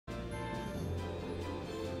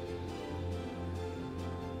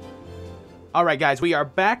Alright guys, we are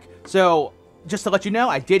back. So, just to let you know,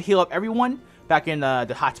 I did heal up everyone back in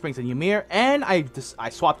the hot springs in Ymir, and I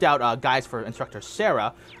swapped out guys for Instructor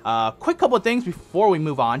Sarah. Quick couple of things before we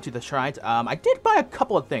move on to the shrines. I did buy a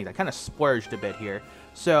couple of things. I kind of splurged a bit here.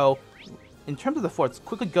 So, in terms of the floor, let's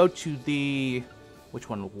quickly go to the... Which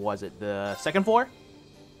one was it? The second floor?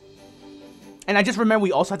 And I just remember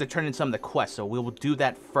we also have to turn in some of the quests, so we will do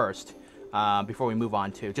that first. Before we move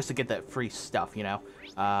on to, just to get that free stuff, you know.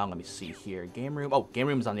 Let me see here. Game room. Oh, game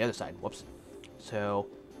room is on the other side. Whoops. So,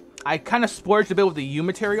 I kind of splurged a bit with the U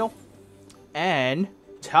material. And,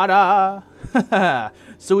 ta-da!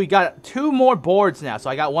 So we got 2 more boards now. So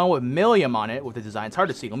I got one with Millium on it with the design. It's hard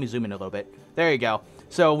to see. Let me zoom in a little bit. There you go.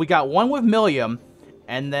 So we got one with Millium.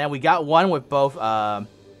 And then we got one with both, crap.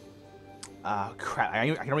 I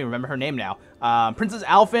don't even remember her name now. Princess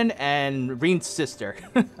Alphen and Reen's sister.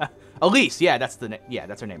 Elise, yeah, that's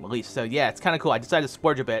her name, Elise. So yeah, it's kind of cool. I decided to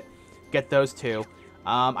splurge a bit, get those 2.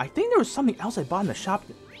 I think there was something else I bought in the shop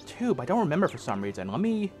too, but I don't remember for some reason. Let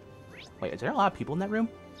me wait. Is there a lot of people in that room?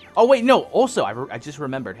 Oh wait, no. Also, I just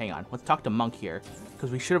remembered. Hang on. Let's talk to Monk here because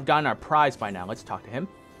we should have gotten our prize by now. Let's talk to him.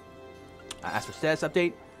 Ask for status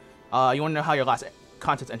update. You want to know how your last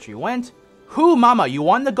contest entry went? Who, Mama? You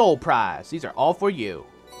won the gold prize. These are all for you.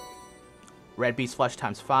 Red beast flesh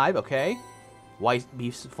times 5. Okay. White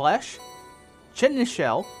beef's flesh, chitin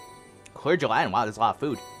shell, clear gelatin. Wow, there's a lot of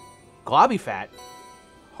food. Globby fat,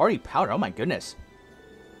 hearty powder. Oh my goodness.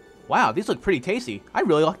 Wow, these look pretty tasty. I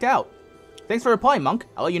really lucked out. Thanks for replying, Monk.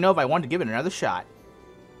 I'll let you know if I want to give it another shot.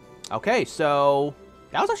 Okay, so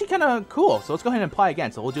that was actually kind of cool. So let's go ahead and apply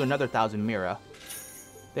again. So we'll do another 1,000 Mira.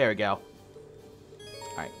 There we go.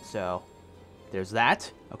 All right, so there's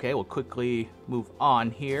that. Okay, we'll quickly move on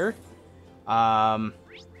here.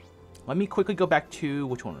 Let me quickly go back to,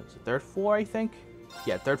 which one was it? 3rd floor, I think?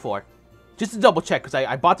 Yeah, 3rd floor. Just to double check, because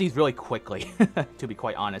I bought these really quickly, to be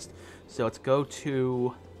quite honest. So let's go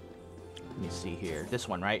to, let me see here. This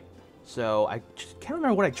one, right? So I just can't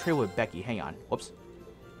remember what I traded with Becky. Hang on. Whoops.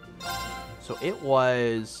 So it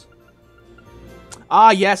was,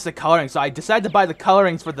 yes, the coloring. So I decided to buy the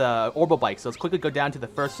colorings for the Orbal Bike. So let's quickly go down to the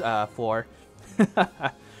 1st floor.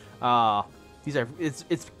 These are,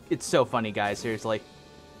 it's so funny, guys, seriously.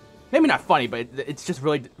 Maybe not funny, but it's just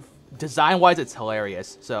really, design-wise, it's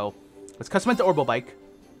hilarious. So, let's customize the Orbal Bike.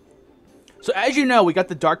 So, as you know, we got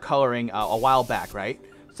the dark coloring a while back, right?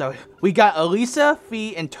 So, we got Elisa,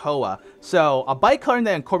 Fee, and Toa. So, a bike coloring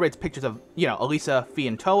that incorporates pictures of, you know, Elisa, Fee,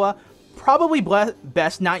 and Toa. Probably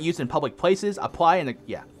best not used in public places. Apply in the,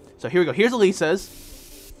 yeah. So, here we go. Here's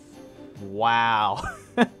Elisa's. Wow.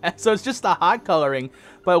 So, it's just the hot coloring,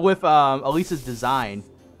 but with Elisa's design.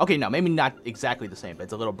 Okay, no, maybe not exactly the same, but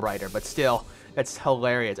it's a little brighter. But still, it's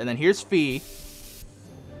hilarious. And then here's Fee.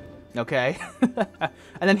 Okay. And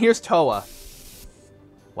then here's Toa.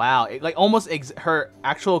 Wow, like almost her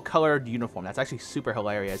actual colored uniform. That's actually super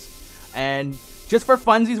hilarious. And just for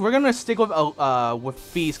funsies, we're gonna stick with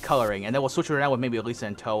Fee's coloring, and then we'll switch it around with maybe Elisa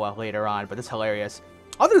and Toa later on. But it's hilarious.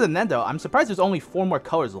 Other than that, though, I'm surprised there's only 4 more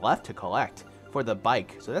colors left to collect for the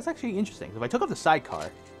bike. So that's actually interesting. So if I took off the sidecar.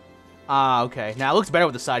 Okay. Now it looks better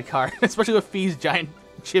with the sidecar, especially with Fee's giant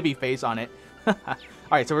chibi face on it.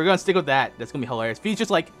 Alright, so we're going to stick with that. That's going to be hilarious. Fee's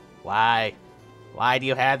just like, why? Why do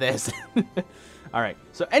you have this? Alright,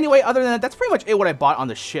 so anyway, other than that, that's pretty much it what I bought on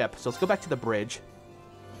the ship. So let's go back to the bridge.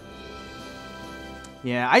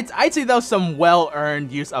 Yeah, I'd say that was some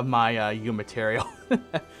well-earned use of my U material.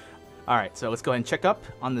 Alright, so let's go ahead and check up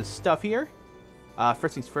on this stuff here.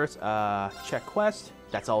 First things first, check quest.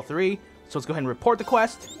 That's all 3. So let's go ahead and report the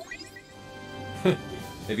quest.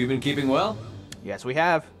 Have you been keeping well? Yes, we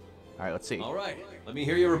have. All right, let's see. All right, let me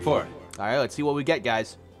hear your report. All right, let's see what we get,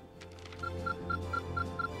 guys.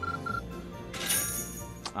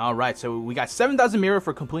 All right, so we got 7,000 Mira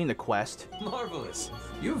for completing the quest. Marvelous.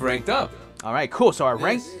 You've ranked up. All right, cool. So our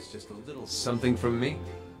rank... This is just a little something from me.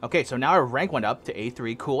 Okay, so now our rank went up to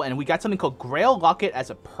A3. Cool, and we got something called Grail Locket as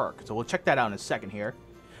a perk. So we'll check that out in a second here.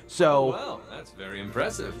 So... Oh, well, that's very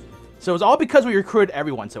impressive. So it's all because we recruited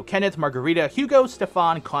everyone. So Kenneth, Margarita, Hugo,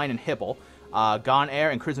 Stefan, Klein, and Hibble. Gone Air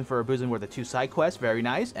and Cruising for a Boozin' were the 2 side quests. Very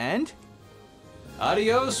nice. And...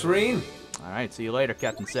 Adios, Reen. Alright, see you later,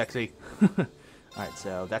 Captain Sexy. Alright,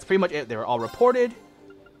 so that's pretty much it. They were all reported.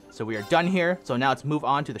 So we are done here. So now let's move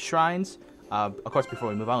on to the shrines. Of course, before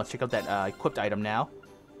we move on, let's check out that equipped item now.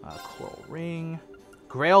 Coral Ring.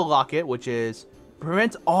 Grail Locket, which is...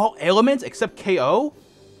 prevents all ailments except KO?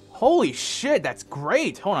 Holy shit, that's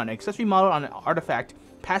great. Hold on, accessory model on an artifact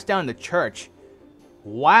passed down in the church.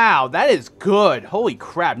 Wow, that is good. Holy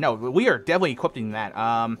crap. No, we are definitely equipping that.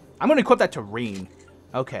 I'm going to equip that to Reen.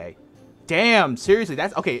 Okay. Damn, seriously,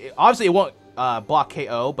 that's... Okay, obviously it won't block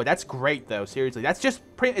KO, but that's great though. Seriously, that's just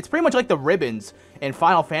it's pretty much like the ribbons in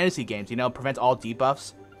Final Fantasy games. You know, prevents all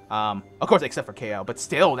debuffs. Of course, except for KO, but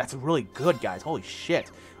still, that's really good, guys. Holy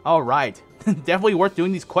shit! All right, definitely worth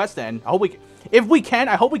doing these quests. Then I hope if we can,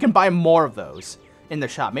 I hope we can buy more of those in the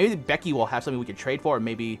shop. Maybe Becky will have something we can trade for, or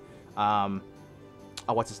maybe oh,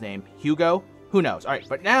 what's his name? Hugo? Who knows? All right,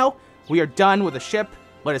 but now we are done with the ship.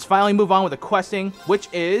 Let us finally move on with the questing, which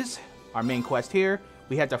is our main quest here.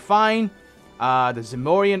 We had to find the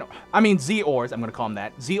Zemorian, Z-Ors, I'm going to call them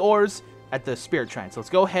that. Z-Ors at the Spirit Shrine. So let's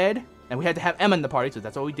go ahead, and we had to have Emma in the party, so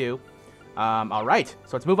that's what we do. All right, so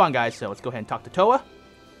let's move on, guys. So let's go ahead and talk to Toa.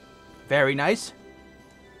 Very nice.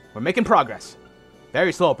 We're making progress.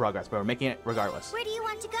 Very slow progress, but we're making it regardless. Where do you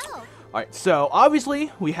want to go? All right, so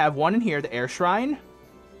obviously we have one in here, the Air Shrine,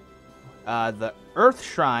 the Earth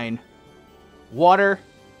Shrine, Water,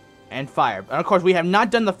 and Fire. And of course, we have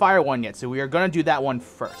not done the Fire one yet, so we are going to do that one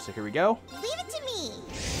first. So here we go. Leave it to me.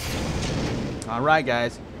 All right,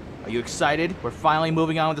 guys. Are you excited? We're finally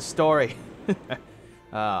moving on with the story.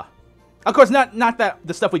 Of course, not that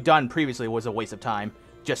the stuff we've done previously was a waste of time.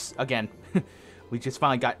 Just, again, we just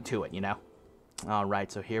finally got to it, you know? All right,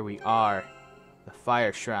 so here we are. The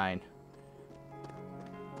Fire Shrine.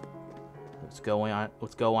 Let's go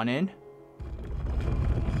on in.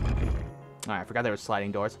 Alright, I forgot there were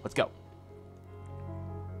sliding doors. Let's go.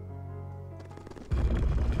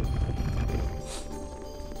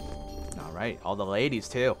 Alright, all the ladies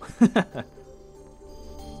too.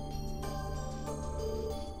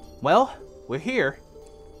 Well, we're here.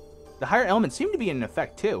 The higher elements seem to be in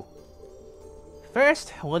effect too.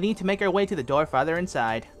 First, we'll need to make our way to the door farther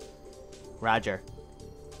inside. Roger.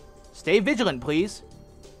 Stay vigilant, please.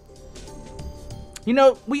 You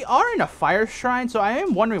know, we are in a fire shrine, so I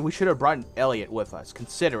am wondering we should have brought Elliot with us,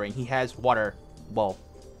 considering he has water, well,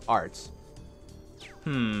 arts.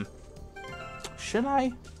 Should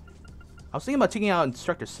I? I was thinking about taking out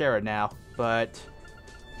Instructor Sarah now, but...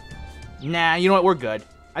 Nah, you know what, we're good.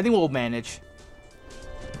 I think we'll manage.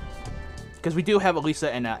 Because we do have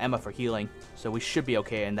Elisa and Emma for healing, so we should be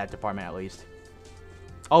okay in that department at least.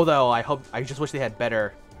 Although, I just wish they had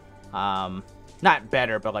better, not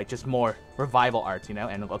better, but like just more revival arts, you know?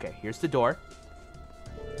 And okay, here's the door.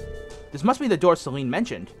 This must be the door Celine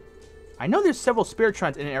mentioned. I know there's several spirit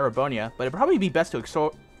shrines in Erebonia, but it'd probably be best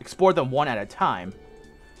to explore them one at a time.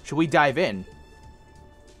 Should we dive in?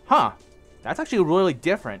 Huh. That's actually really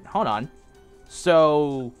different. Hold on.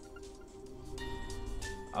 So...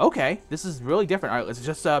 Okay, this is really different. Alright, let's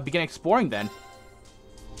just begin exploring then.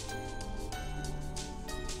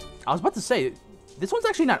 I was about to say, this one's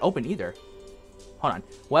actually not open either. Hold on.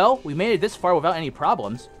 Well, we made it this far without any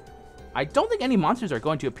problems. I don't think any monsters are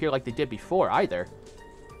going to appear like they did before either.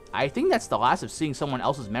 I think that's the last of seeing someone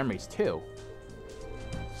else's memories too.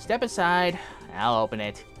 Step aside. I'll open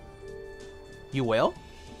it. You will?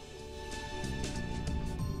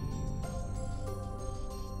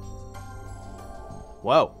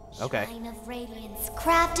 Whoa. Okay. Shrine of radiance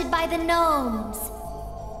crafted by the gnomes.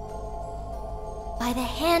 By the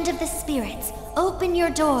hand of the spirits, open your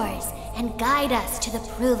doors and guide us to the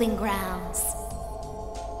proving grounds.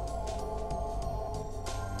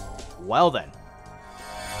 Well then.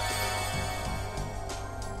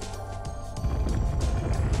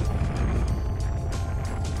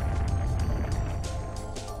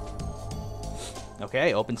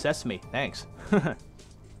 Okay, open sesame. Thanks.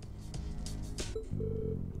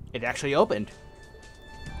 It actually opened.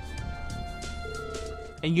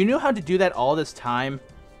 And you knew how to do that all this time?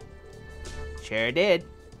 Sure did.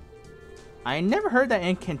 I never heard that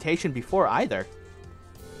incantation before either.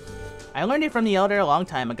 I learned it from the Elder a long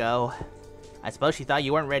time ago. I suppose she thought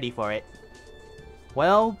you weren't ready for it.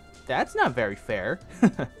 Well, that's not very fair.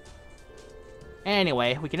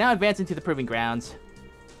 Anyway, we can now advance into the proving grounds.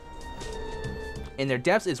 In their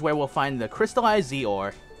depths is where we'll find the crystallized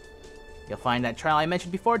Z-Ore. You'll find that trial I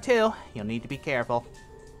mentioned before too. You'll need to be careful.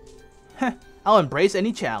 I'll embrace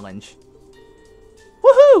any challenge.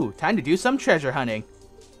 Woohoo! Time to do some treasure hunting.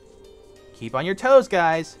 Keep on your toes,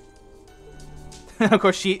 guys. Of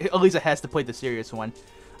course, Elisa has to play the serious one.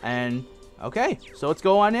 And, okay, so let's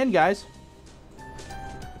go on in, guys.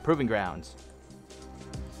 The Proving Grounds.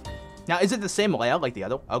 Now, is it the same layout like the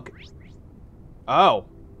other? Okay. Oh.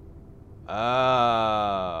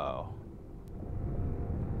 Oh.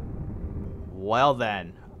 Well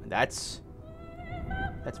then, that's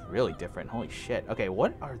really different. Holy shit. Okay,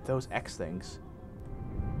 what are those X things?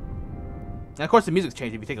 And of course the music's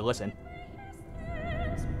changed if you take a listen.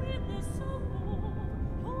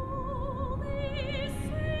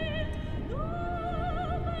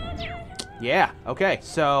 Yeah, okay.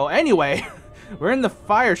 So anyway, We're in the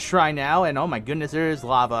fire shrine now, and oh my goodness, there is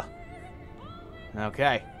lava.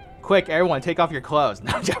 Okay. Quick, everyone, take off your clothes.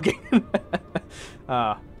 No, I'm joking.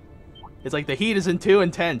 It's like the heat isn't too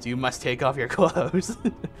intense. You must take off your clothes.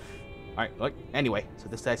 Alright, look. Anyway, so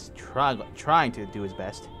this guy's trying to do his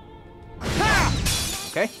best.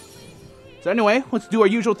 Okay. So anyway, let's do our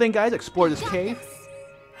usual thing, guys. Explore this cave.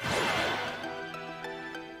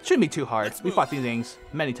 Shouldn't be too hard. We fought these things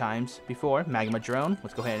many times before. Magma drone.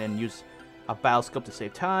 Let's go ahead and use a battle scope to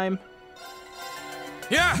save time.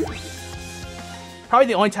 Yeah. Probably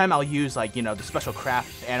the only time I'll use, like, you know, the special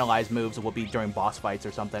craft analyze moves will be during boss fights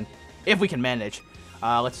or something. If we can manage.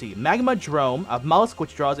 Let's see. Magma drone, a mollusk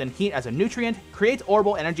which draws in heat as a nutrient, creates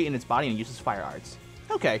orbital energy in its body and uses fire arts.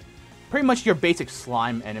 Okay. Pretty much your basic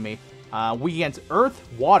slime enemy. Weak against earth,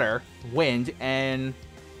 water, wind, and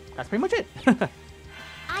that's pretty much it.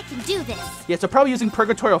 I can do this. Yeah, so probably using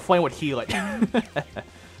Purgatorial Flame would heal it.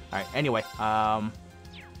 Alright, anyway.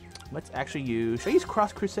 Let's actually use... Should I use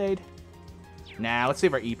Cross Crusade? Nah, let's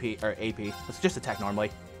save our EP, or AP. Let's just attack normally.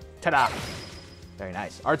 Ta-da! Very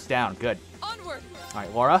nice. Art's down. Good. Onward.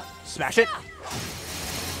 Alright, Laura. Smash it.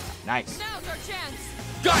 Nice. Now's our chance.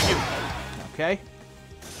 Got you. Okay.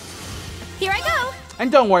 Here I go.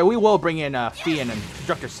 And don't worry, we will bring in Fian and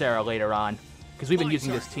Constructor Sarah later on. Because we've been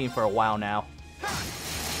using this team for a while now.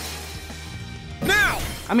 Now.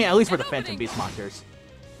 I mean, at least for the Phantom Beast monsters.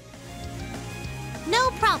 No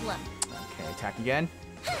problem. Okay, attack again.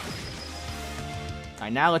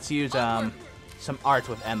 Alright, now let's use some arts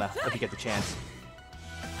with Emma, if you get the chance.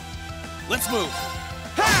 Let's move.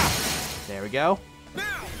 There we go.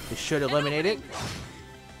 Now. This should eliminate it.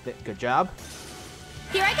 Good job.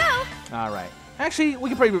 Here I go. Alright. Actually, we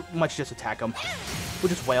can pretty much just attack him. We'll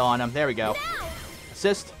just wail on him. There we go. Now.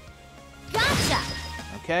 Assist. Gotcha.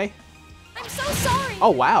 Okay. I'm so sorry. Oh,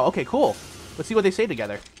 wow. Okay, cool. Let's see what they say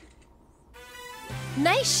together.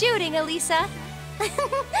 Nice shooting, Elisa.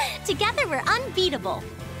 Together we're unbeatable.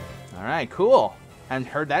 Alright, cool. I haven't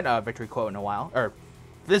heard that victory quote in a while. Or,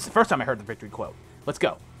 this is the first time I heard the victory quote. Let's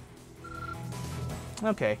go.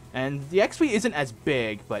 Okay, and the XP isn't as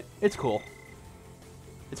big, but it's cool.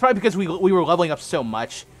 It's probably because we were leveling up so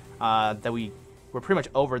much that we were pretty much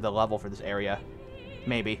over the level for this area.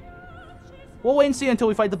 Maybe. We'll wait and see until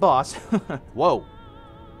we fight the boss. Whoa.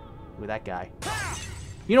 Look at that guy.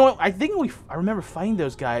 You know what? I think I remember fighting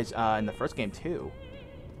those guys in the first game too.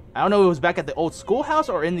 I don't know if it was back at the old schoolhouse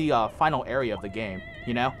or in the final area of the game,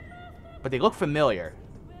 you know? But they look familiar.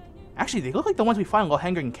 Actually, they look like the ones we fought in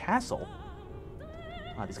Lohengrin Castle.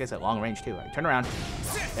 Oh, these guys at long range too. Right, turn around.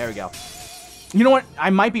 There we go. You know what? I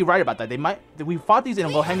might be right about that. We fought these in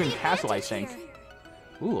Lohengrin Castle, I think.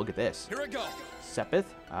 Ooh, look at this. Here I go. Sepith.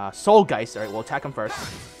 Soulgeist. Alright, we'll attack him first.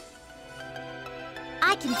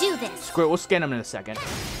 I can do this. Screw it, we'll scan them in a second.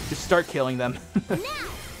 Just start killing them.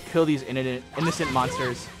 Kill these innocent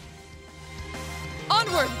monsters.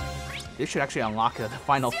 Onward. This should actually unlock the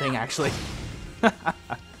final thing, actually.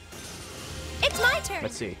 It's my turn.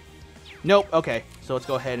 Let's see. Nope, okay. So let's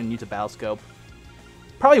go ahead and use a battle scope.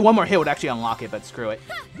 Probably one more hit would actually unlock it, but screw it.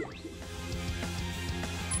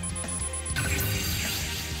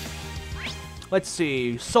 Let's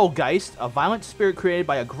see. Soulgeist, a violent spirit created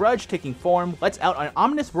by a grudge taking form, lets out an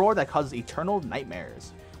ominous roar that causes eternal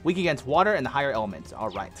nightmares. Weak against water and the higher elements.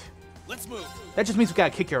 Alright. Let's move. That just means we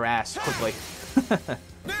gotta kick your ass quickly.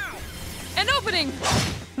 Now. An opening.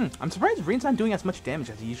 I'm surprised Reen's not doing as much damage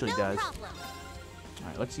as he usually No does. problem.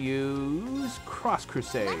 Alright, let's use Cross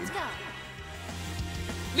Crusade. Let's go.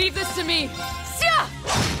 Leave this to me. Sia!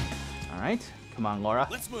 Alright, come on, Laura.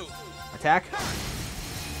 Let's move. Attack.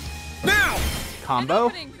 Now. Combo.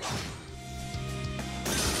 Opening.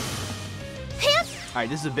 Pip. Alright,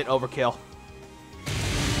 this is a bit overkill.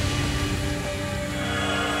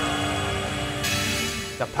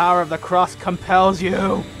 The power of the cross compels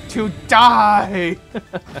you to die!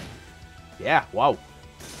 Yeah, wow.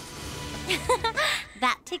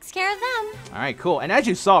 That takes care of them. Alright, cool. And as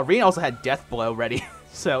you saw, Reen also had Death Blow ready.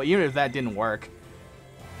 So even if that didn't work,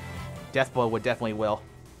 Death Blow would definitely will.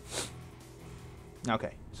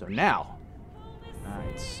 Okay, so now.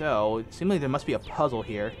 Alright, so seemingly there must be a puzzle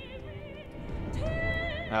here.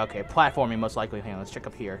 Okay, platforming most likely. Hang on, let's check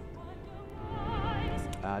up here.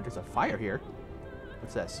 There's a fire here.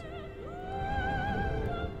 What's this?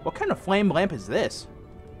 What kind of flame lamp is this?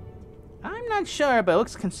 I'm not sure, but it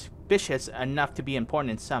looks conspicuous enough to be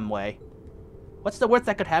important in some way. What's the worst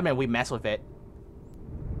that could happen if we mess with it?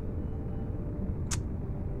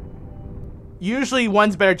 Usually,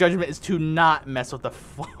 one's better judgment is to not mess with the,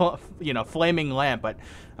 flaming lamp. But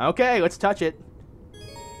okay, let's touch it.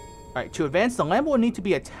 Alright, to advance, the lamp will need to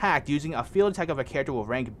be attacked using a field attack of a character with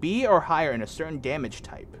rank B or higher in a certain damage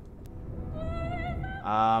type.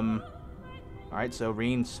 Alright, so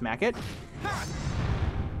Reen, smack it.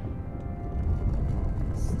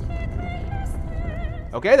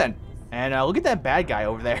 Okay, then. And look at that bad guy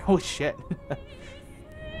over there. Holy shit.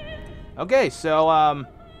 Okay, so,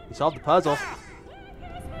 we solved the puzzle.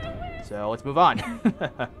 So, let's move on.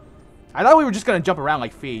 I thought we were just gonna jump around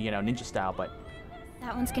like Fee, you know, ninja style, but...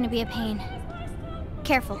 That one's gonna be a pain.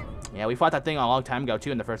 Careful. Yeah, we fought that thing a long time ago,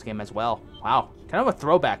 too, in the first game as well. Wow. Kind of a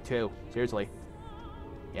throwback, too. Seriously.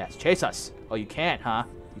 Yes, chase us. Oh, you can't, huh?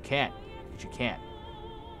 You can't. But you can't.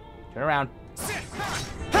 Turn around.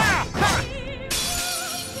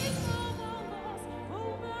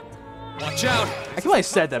 Watch out! I can't believe I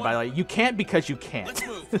said that, by the way. You can't because you can't.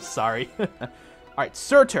 Sorry. Alright,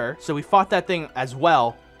 Surtur. So we fought that thing as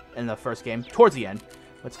well in the first game, towards the end.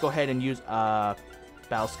 Let's go ahead and use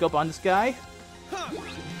battle scope on this guy.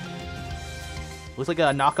 Looks like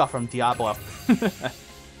a knockoff from Diablo.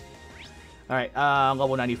 Alright,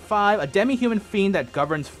 level 95. A demi-human fiend that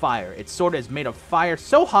governs fire. Its sword is made of fire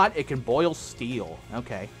so hot it can boil steel.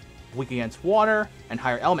 Okay. Weak against water and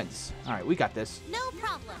higher elements. Alright, we got this. No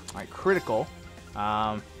problem. Alright, critical.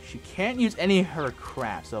 She can't use any of her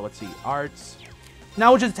crap, so let's see. Arts.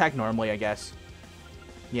 Now we'll just attack normally, I guess.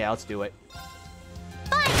 Yeah, let's do it.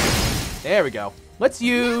 There we go. Let's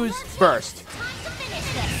use Burst.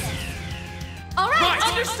 All right,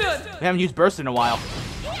 understood. We haven't used Burst in a while.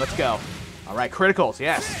 Let's go. Alright, criticals,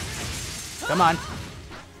 yes. Come on.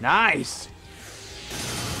 Nice.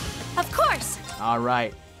 Of course.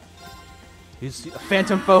 Alright. Use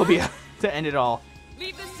Phantom Phobia to end it all.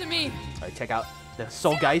 Leave this to me. Alright, check out the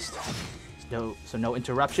Soulgeist. So no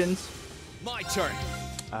interruptions. My turn.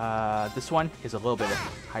 This one is a little bit of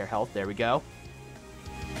higher health. There we go.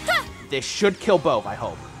 This should kill both, I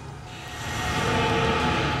hope.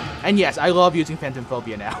 And yes, I love using Phantom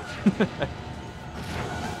Phobia now.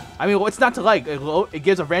 I mean, what's not to like? It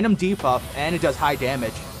gives a random debuff and it does high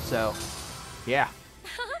damage. So, yeah.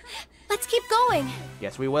 Let's keep going.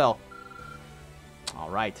 Yes, we will.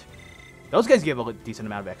 Alright. Those guys give a decent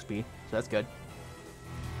amount of XP, so that's good.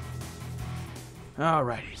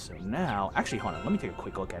 Alrighty, so now... Actually, hold on. Let me take a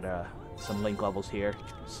quick look at some Link levels here.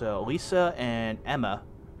 So, Lisa and Emma.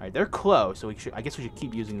 Alright, they're close, so I guess we should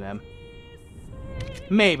keep using them.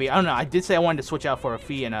 Maybe. I don't know. I did say I wanted to switch out for a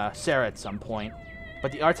Fee and a Sarah at some point.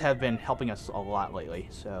 But the arts have been helping us a lot lately,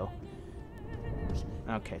 so...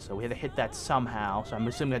 Okay, so we had to hit that somehow. So I'm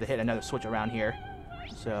assuming we had to hit another switch around here.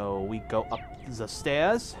 So we go up the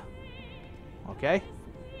stairs. Okay.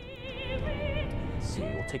 Let's see.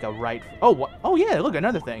 We'll take a right. Oh, what? Oh yeah! Look,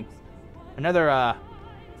 another thing. Another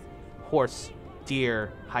horse,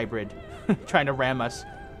 deer hybrid trying to ram us.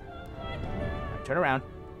 Turn around.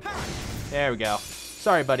 There we go.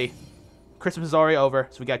 Sorry, buddy. Christmas is already over,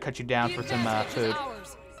 so we gotta cut you down for some food.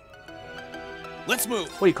 Let's move.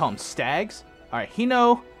 What do you call them? Stags? All right,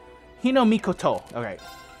 Hino Mikoto. All right.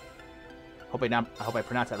 I hope I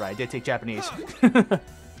pronounced that right. I did take Japanese.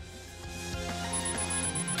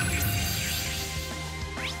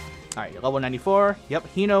 All right, level 94. Yep,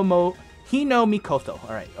 Hino Mikoto.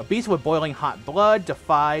 All right, a beast with boiling hot blood,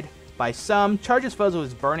 defied by some, charges foes with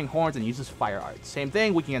his burning horns and uses fire arts. Same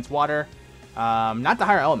thing, weak against water. Not the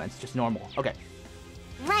higher elements, just normal. Okay.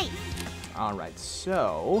 Right. All right,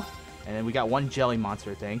 so, and then we got one jelly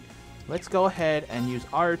monster thing. Let's go ahead and use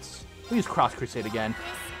arts. We'll use Cross Crusade again.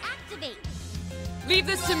 Activate. Leave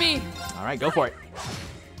this to me. All right, go for it.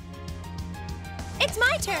 It's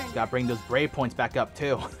my turn. Gotta bring those brave points back up,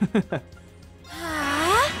 too.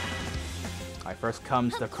 Ah. All right, first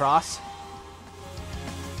comes the cross.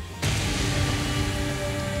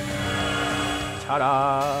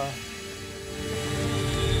 Ta-da!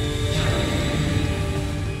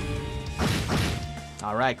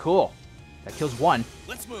 All right, cool. That kills one.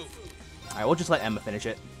 Let's move. All right, we'll just let Emma finish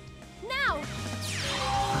it. Now.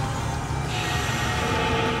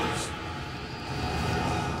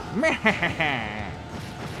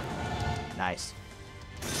 Nice.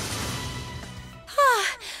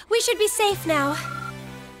 We should be safe now.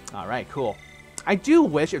 All right, cool. I do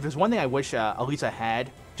wish, if there's one thing I wish Elisa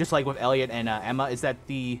had, just like with Elliot and Emma, is that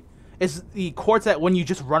the quartz that when you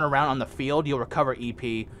just run around on the field, you'll recover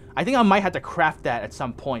EP. I think I might have to craft that at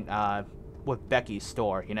some point with Becky's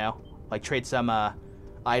store, you know? Like trade some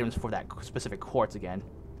items for that specific quartz again.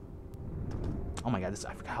 Oh my god,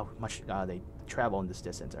 I forgot how much they travel in this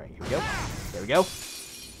distance. All right, here we go. There we go.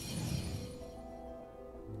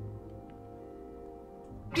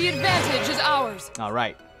 The advantage is ours. All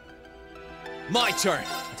right. My turn.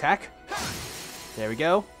 Attack. There we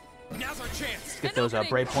go. Now's our chance. Get those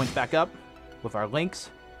brave points back up with our links.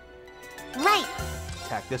 Right.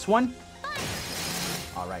 Attack this one.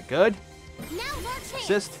 All right, good. Now's our chance.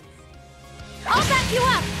 Assist. I'll back you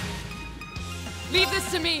up. Leave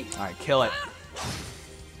this to me. All right, kill it.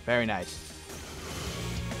 Very nice.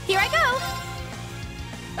 Here I go.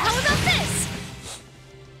 How about this?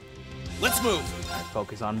 Let's move. All right,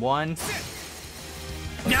 focus on one.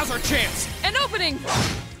 Now's our chance. An opening. All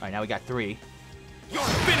right, now we got 3. You're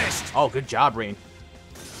finished. Oh, good job, Reen.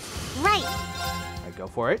 Right. All right, go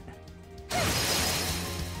for it.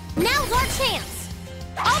 Now's our chance.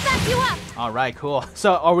 I'll back you up. All right, cool.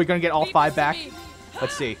 So, are we gonna get all Leave 5 this to back? me.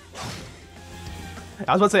 Let's see.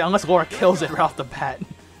 I was about to say, unless Laura kills it right off the bat.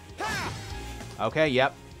 Okay,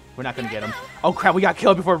 yep. We're not gonna get him. Oh crap, we got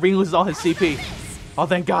killed before Reen loses all his CP. Oh,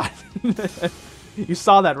 thank God. You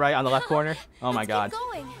saw that, right, on the left corner? Oh my God. Keep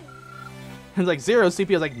going. It's like 0 CP.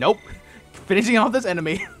 I was like, nope. Finishing off this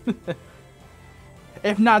enemy.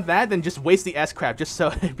 If not that, then just waste the S crap, just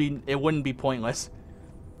so it wouldn't be pointless.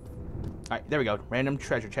 All right, there we go. Random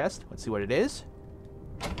treasure chest. Let's see what it is.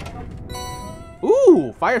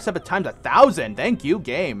 Ooh, fire step times 1,000. Thank you,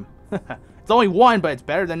 game. It's only 1, but it's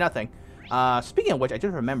better than nothing. Speaking of which, I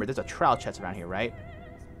just remembered there's a trial chest around here, right?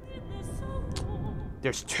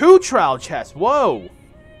 There's 2 trial chests. Whoa,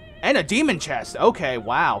 and a demon chest. Okay,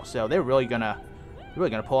 wow. So they're really gonna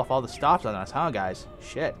pull off all the stops on us, huh, guys?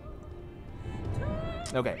 Shit.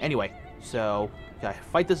 Okay. Anyway, so gotta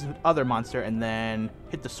fight this other monster and then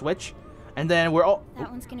hit the switch, and then we're all. That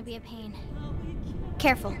one's gonna be a pain.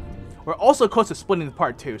 Careful. We're also close to splitting the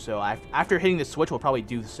part too, so after hitting the switch, we'll probably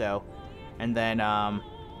do so. And then,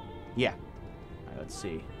 yeah. Alright, let's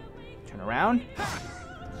see. Turn around.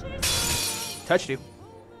 Touched you.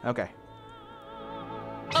 Okay.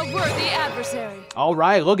 A worthy adversary.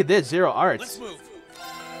 Alright, look at this. 0 Let's arts. move.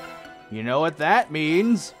 You know what that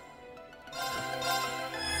means.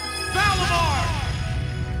 Valimar!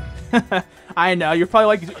 I know, you're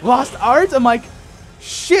probably like, lost arts? I'm like,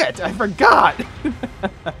 shit, I forgot.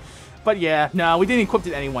 But yeah, no, we didn't equip it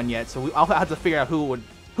to anyone yet, so I'll have to figure out who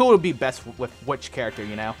would be best with which character,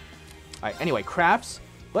 you know? Alright, anyway, crafts.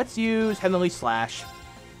 Let's use Heavenly Slash.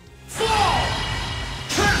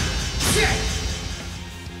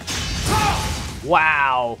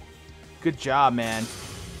 Wow. Good job, man.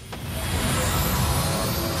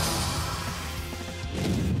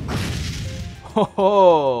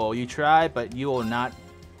 Oh, you try, but you will not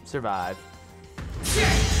survive.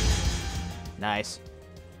 Nice.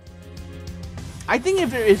 I think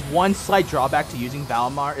if there is one slight drawback to using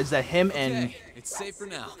Valimar is that him and Okay, it's safe for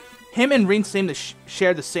now. Reen seem to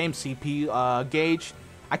share the same CP gauge.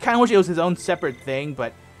 I kind of wish it was his own separate thing,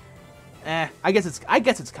 but I guess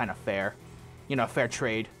it's kind of fair, you know, fair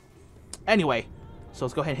trade. Anyway, so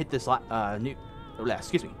let's go ahead and hit this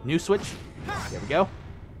new switch. There we go.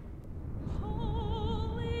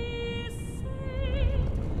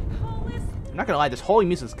 I'm not gonna lie, this holy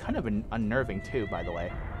music is kind of unnerving too, by the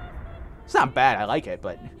way. It's not bad, I like it,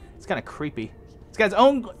 but it's kind of creepy. It's got its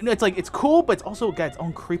own, it's like, it's cool, but it's also got its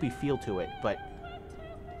own creepy feel to it, but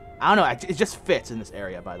I don't know, it just fits in this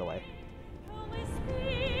area, by the way.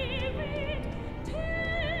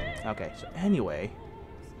 Okay, so anyway,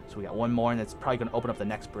 so we got one more, and it's probably gonna open up the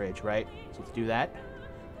next bridge, right? So let's do that.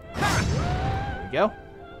 There we go.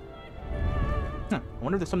 I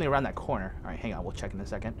wonder if there's something around that corner. Alright, hang on, we'll check in a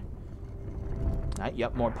second. Alright,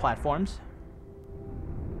 yep, more platforms.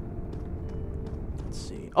 Let's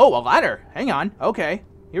see. Oh, a ladder! Hang on. Okay,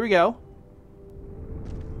 here we go.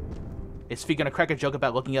 Is Fee gonna crack a joke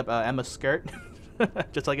about looking up Emma's skirt?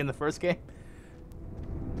 Just like in the first game?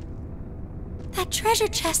 That treasure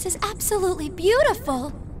chest is absolutely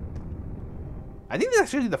beautiful. I think this is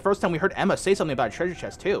actually the first time we heard Emma say something about a treasure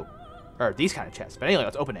chest, too. Or these kind of chests. But anyway,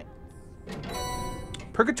 let's open it.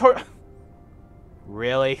 Purgatory...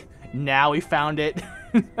 Really? Now we found it?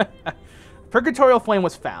 Purgatorial Flame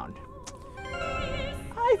was found.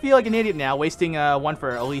 I feel like an idiot now, wasting one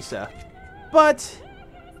for Elisa. But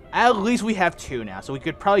at least we have 2 now, so we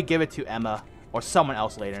could probably give it to Emma or someone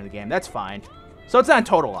else later in the game. That's fine. So it's not a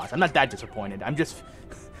total loss. I'm not that disappointed. I'm just...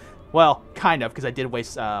 Well, kind of, because I did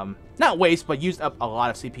waste... not waste, but used up a lot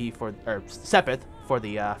of CP for... Or Sepith for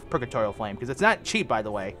the Purgatorial Flame. Because it's not cheap, by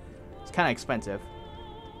the way. It's kind of expensive.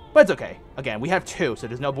 But it's okay. Again, we have 2, so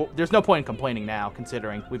there's no point in complaining now,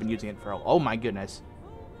 considering we've been using it for... Oh my goodness.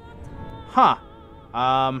 Huh.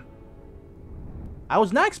 I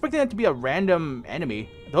was not expecting that to be a random enemy.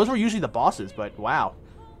 Those were usually the bosses, but wow.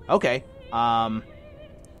 Okay.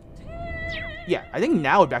 Yeah, I think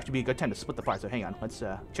now would actually be a good time to split the part. So hang on, let's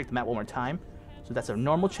check the map one more time. So So that's a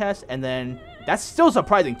normal chest, and then that's still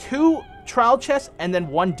surprising. 2 trial chests and then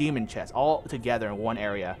 1 demon chest all together in one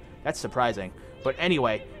area. That's surprising. But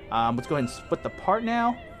anyway, let's go ahead and split the part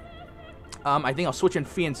now. I think I'll switch in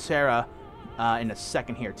Fee and Sarah in a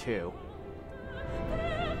second here too.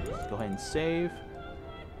 Let's go ahead and save.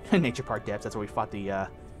 Nature Park Depths, that's where we fought the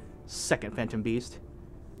second Phantom Beast.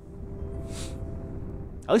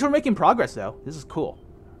 At least we're making progress though. This is cool.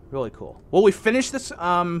 Really cool. Will we finish this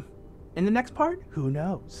in the next part? Who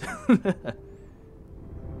knows?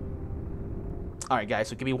 Alright guys,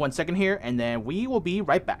 so give me 1 second here and then we will be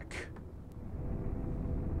right back.